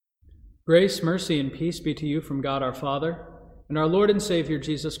Grace, mercy, and peace be to you from God our Father and our Lord and Savior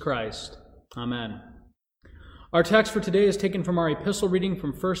Jesus Christ. Amen. Our text for today is taken from our epistle reading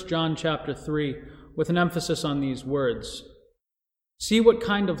from 1 John chapter 3 with an emphasis on these words. See what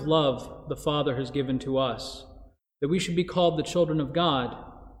kind of love the Father has given to us, that we should be called the children of God,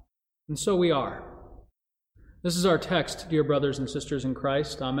 and so we are. This is our text, dear brothers and sisters in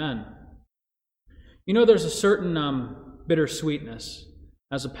Christ. Amen. You know, there's a certain bittersweetness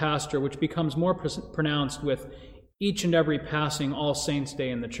as a pastor which becomes more pronounced with each and every passing All Saints' Day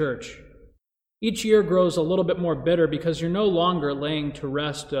in the church. Each year grows a little bit more bitter because you're no longer laying to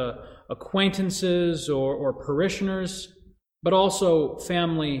rest acquaintances or parishioners, but also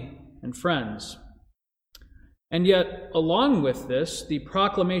family and friends. And yet, along with this, the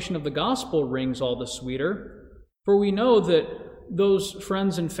proclamation of the gospel rings all the sweeter, for we know that those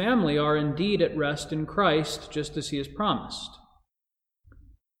friends and family are indeed at rest in Christ, just as he has promised.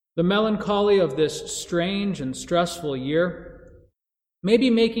 The melancholy of this strange and stressful year may be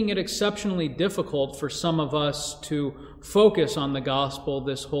making it exceptionally difficult for some of us to focus on the gospel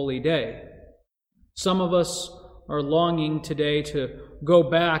this holy day. Some of us are longing today to go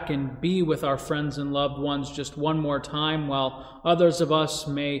back and be with our friends and loved ones just one more time, while others of us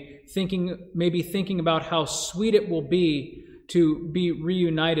may be thinking about how sweet it will be to be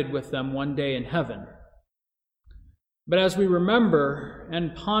reunited with them one day in heaven. But as we remember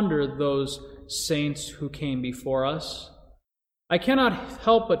and ponder those saints who came before us, I cannot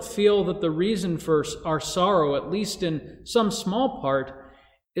help but feel that the reason for our sorrow, at least in some small part,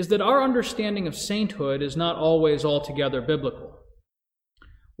 is that our understanding of sainthood is not always altogether biblical.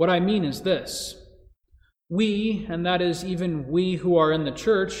 What I mean is this: we, and that is even we who are in the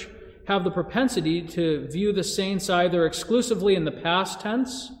church, have the propensity to view the saints either exclusively in the past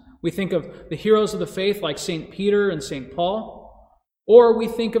tense. We think of the heroes of the faith like St. Peter and St. Paul, or we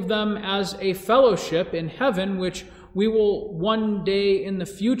think of them as a fellowship in heaven which we will one day in the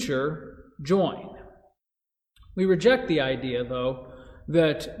future join. We reject the idea, though,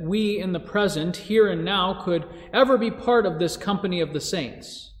 that we in the present, here and now, could ever be part of this company of the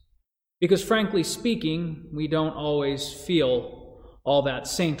saints, because frankly speaking, we don't always feel all that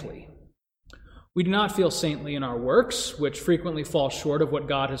saintly. We do not feel saintly in our works, which frequently fall short of what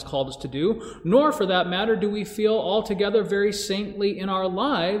God has called us to do, nor, for that matter, do we feel altogether very saintly in our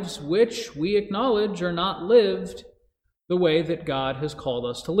lives, which we acknowledge are not lived the way that God has called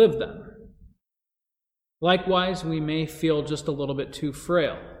us to live them. Likewise, we may feel just a little bit too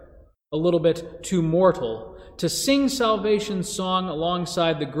frail, a little bit too mortal, to sing salvation's song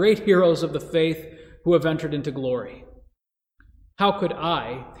alongside the great heroes of the faith who have entered into glory. How could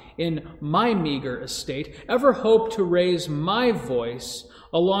I, in my meager estate, ever hope to raise my voice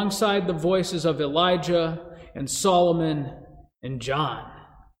alongside the voices of Elijah and Solomon and John?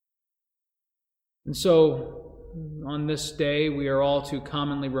 And so, on this day, we are all too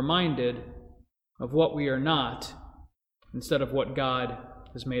commonly reminded of what we are not instead of what God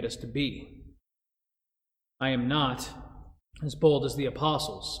has made us to be. I am not as bold as the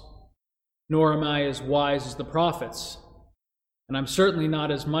apostles, nor am I as wise as the prophets, and I'm certainly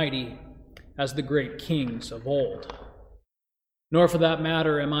not as mighty as the great kings of old. Nor, for that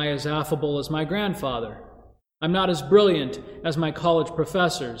matter, am I as affable as my grandfather. I'm not as brilliant as my college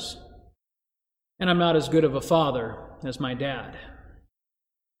professors, and I'm not as good of a father as my dad.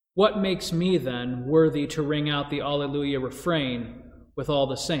 What makes me, then, worthy to ring out the Alleluia refrain with all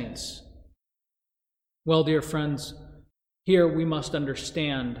the saints? Well, dear friends, here we must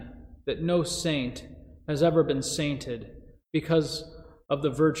understand that no saint has ever been sainted because of the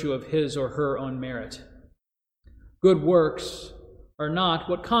virtue of his or her own merit. Good works are not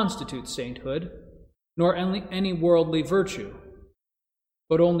what constitutes sainthood, nor any worldly virtue,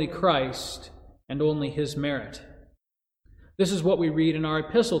 but only Christ and only his merit. This is what we read in our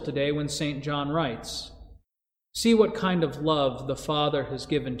epistle today when St. John writes, "See what kind of love the Father has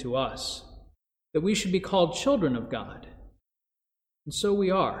given to us, that we should be called children of God." And so we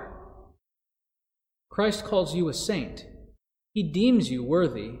are. Christ calls you a saint. He deems you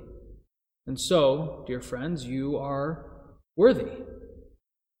worthy. And so, dear friends, you are worthy.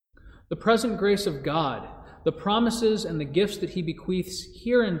 The present grace of God, the promises and the gifts that he bequeaths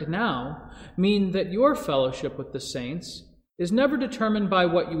here and now, mean that your fellowship with the saints is never determined by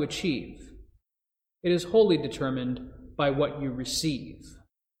what you achieve. It is wholly determined by what you receive.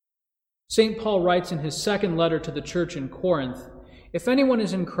 St. Paul writes in his second letter to the church in Corinth, "If anyone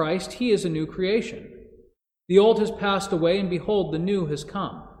is in Christ, he is a new creation. The old has passed away, and behold, the new has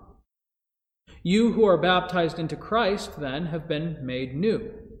come." You who are baptized into Christ, then, have been made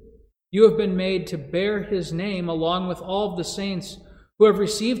new. You have been made to bear his name along with all of the saints who have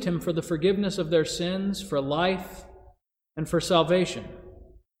received him for the forgiveness of their sins, for life, and for salvation.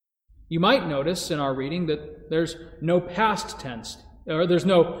 You might notice in our reading that there's no past tense, or there's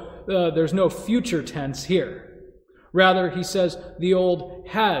no future tense here. Rather, he says, the old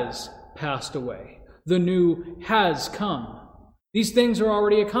has passed away. The new has come. These things are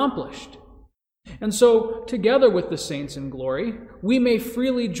already accomplished. And so, together with the saints in glory, we may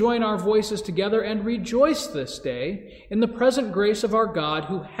freely join our voices together and rejoice this day in the present grace of our God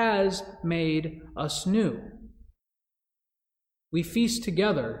who has made us new. We feast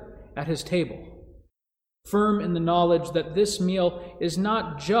together at his table, firm in the knowledge that this meal is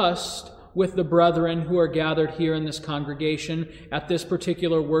not just with the brethren who are gathered here in this congregation at this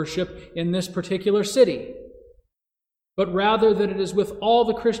particular worship in this particular city, but rather that it is with all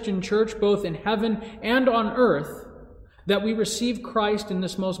the Christian church, both in heaven and on earth, that we receive Christ in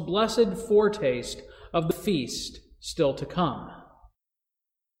this most blessed foretaste of the feast still to come.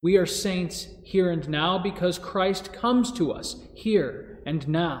 We are saints here and now because Christ comes to us here and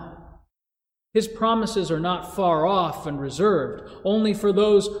now. His promises are not far off and reserved only for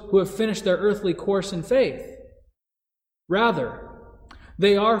those who have finished their earthly course in faith. Rather,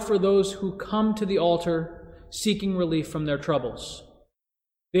 they are for those who come to the altar seeking relief from their troubles.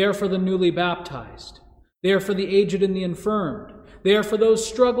 They are for the newly baptized. They are for the aged and the infirmed. They are for those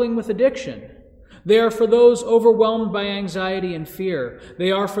struggling with addiction. They are for those overwhelmed by anxiety and fear.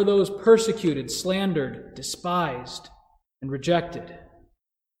 They are for those persecuted, slandered, despised, and rejected.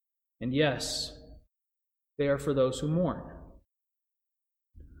 And yes, they are for those who mourn.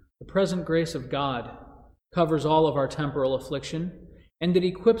 The present grace of God covers all of our temporal affliction, and it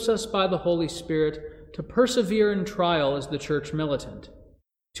equips us by the Holy Spirit to persevere in trial as the church militant,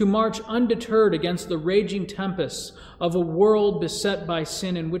 to march undeterred against the raging tempests of a world beset by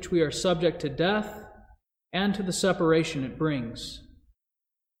sin in which we are subject to death and to the separation it brings.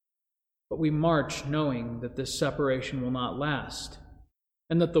 But we march knowing that this separation will not last,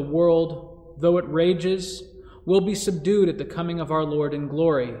 and that the world, though it rages, will be subdued at the coming of our Lord in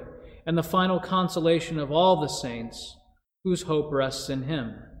glory and the final consolation of all the saints whose hope rests in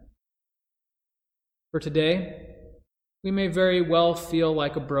him. For today, we may very well feel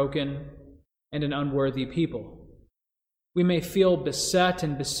like a broken and an unworthy people. We may feel beset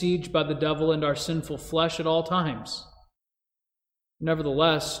and besieged by the devil and our sinful flesh at all times.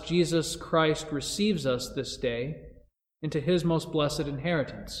 Nevertheless, Jesus Christ receives us this day into his most blessed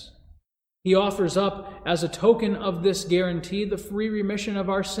inheritance. He offers up as a token of this guarantee the free remission of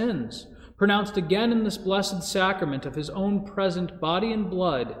our sins, pronounced again in this blessed sacrament of his own present body and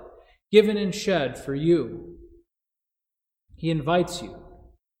blood, given and shed for you. He invites you,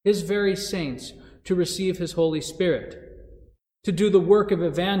 his very saints, to receive his Holy Spirit, to do the work of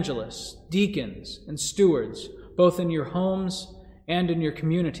evangelists, deacons, and stewards, both in your homes and in your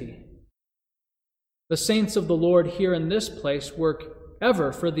community. The saints of the Lord here in this place work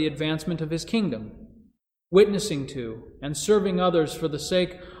ever for the advancement of his kingdom, witnessing to and serving others for the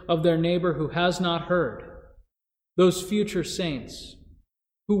sake of their neighbor who has not heard, those future saints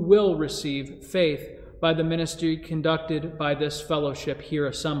who will receive faith by the ministry conducted by this fellowship here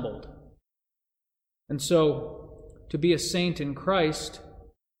assembled. And so, to be a saint in Christ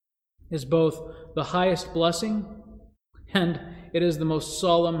is both the highest blessing and it is the most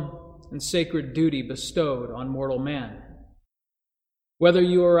solemn and sacred duty bestowed on mortal man. Whether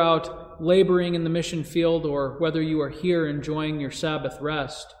you are out laboring in the mission field or whether you are here enjoying your Sabbath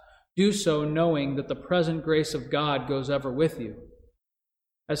rest, do so knowing that the present grace of God goes ever with you.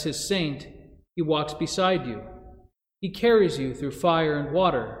 As his saint, he walks beside you. He carries you through fire and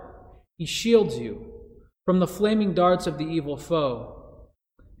water. He shields you from the flaming darts of the evil foe,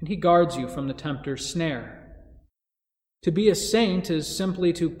 and he guards you from the tempter's snare. To be a saint is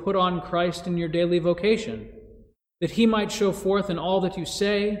simply to put on Christ in your daily vocation, that he might show forth in all that you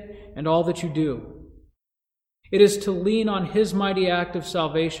say and all that you do. It is to lean on his mighty act of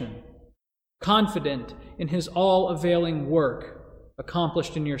salvation, confident in his all-availing work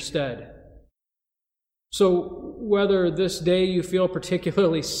accomplished in your stead. So whether this day you feel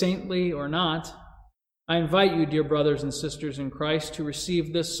particularly saintly or not, I invite you, dear brothers and sisters in Christ, to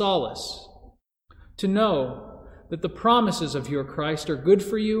receive this solace, to know that the promises of your Christ are good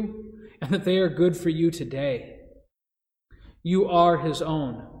for you and that they are good for you today. You are his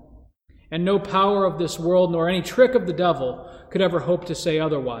own, and no power of this world nor any trick of the devil could ever hope to say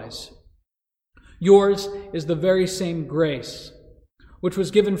otherwise. Yours is the very same grace which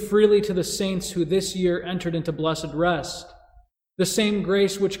was given freely to the saints who this year entered into blessed rest. The same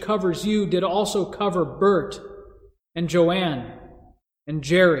grace which covers you did also cover Bert and Joanne and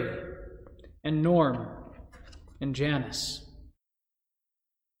Jerry and Norm and Janice.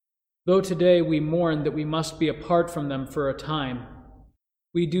 Though today we mourn that we must be apart from them for a time,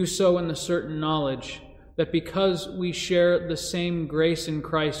 we do so in the certain knowledge that because we share the same grace in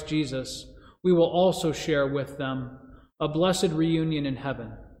Christ Jesus, we will also share with them a blessed reunion in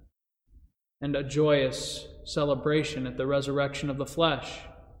heaven and a joyous celebration at the resurrection of the flesh,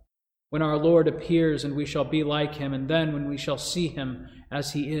 when our Lord appears and we shall be like him, and then when we shall see him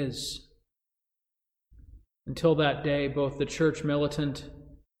as he is. Until that day, both the church militant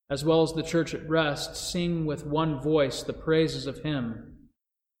as well as the church at rest sing with one voice the praises of him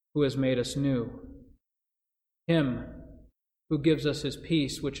who has made us new, him who gives us his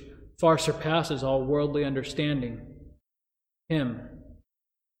peace, which far surpasses all worldly understanding, him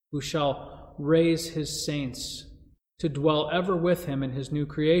who shall raise his saints to dwell ever with him in his new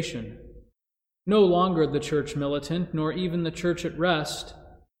creation. No longer the church militant, nor even the church at rest,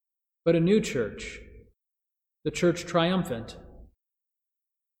 but a new church, the church triumphant.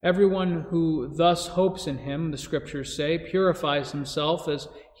 Everyone who thus hopes in him, the scriptures say, purifies himself as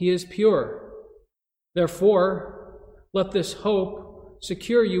he is pure. Therefore, let this hope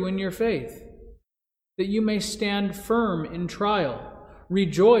secure you in your faith, that you may stand firm in trial,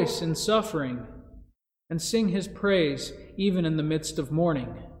 rejoice in suffering, and sing his praise even in the midst of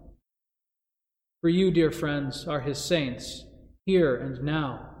mourning. For you, dear friends, are his saints, here and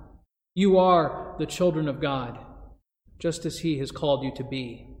now. You are the children of God, just as he has called you to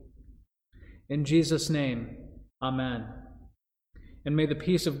be. In Jesus' name, amen. And may the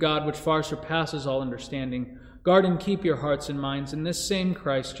peace of God, which far surpasses all understanding, guard and keep your hearts and minds in this same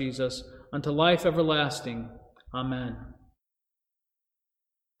Christ Jesus unto life everlasting. Amen.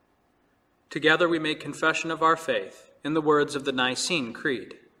 Together we make confession of our faith in the words of the Nicene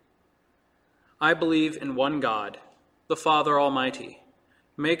Creed. I believe in one God, the Father Almighty,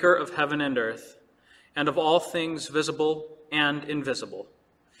 maker of heaven and earth, and of all things visible and invisible,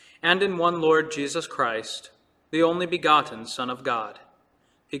 and in one Lord Jesus Christ, the only begotten Son of God,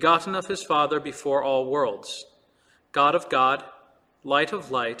 begotten of his Father before all worlds, God of God, light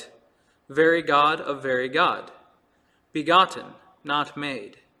of light, very God of very God, begotten, not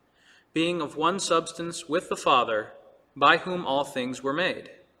made, being of one substance with the Father, by whom all things were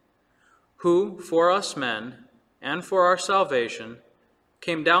made, who, for us men, and for our salvation,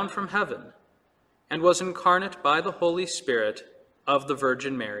 came down from heaven, and was incarnate by the Holy Spirit of the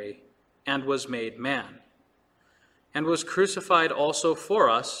Virgin Mary, and was made man, and was crucified also for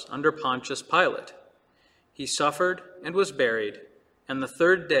us under Pontius Pilate. He suffered and was buried, and the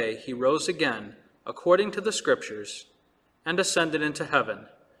third day he rose again, according to the Scriptures, and ascended into heaven,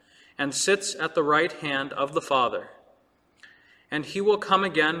 and sits at the right hand of the Father. And he will come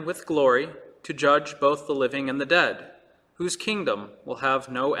again with glory to judge both the living and the dead, whose kingdom will have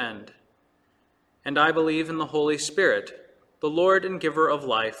no end. And I believe in the Holy Spirit, the Lord and giver of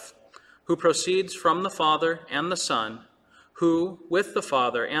life, who proceeds from the Father and the Son, who, with the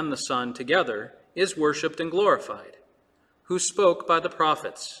Father and the Son together, is worshipped and glorified, who spoke by the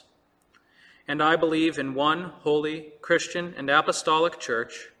prophets. And I believe in one holy, Christian, and apostolic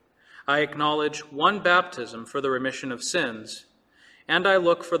church. I acknowledge one baptism for the remission of sins, and I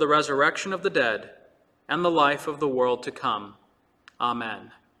look for the resurrection of the dead and the life of the world to come.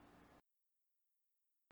 Amen.